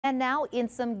And now in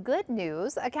some good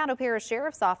news, a Caddo Parish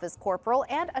Sheriff's Office corporal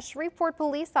and a Shreveport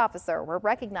police officer were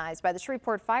recognized by the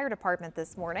Shreveport Fire Department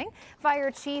this morning.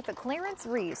 Fire Chief Clarence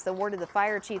Reese awarded the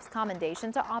fire chief's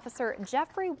commendation to Officer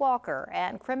Jeffrey Walker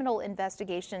and Criminal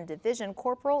Investigation Division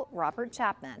Corporal Robert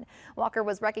Chapman. Walker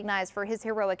was recognized for his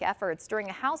heroic efforts during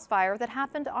a house fire that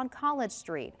happened on College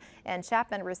Street, and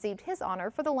Chapman received his honor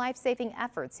for the life-saving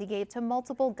efforts he gave to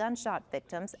multiple gunshot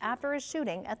victims after a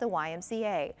shooting at the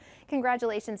YMCA.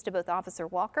 Congratulations to both Officer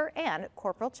Walker and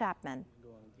Corporal Chapman.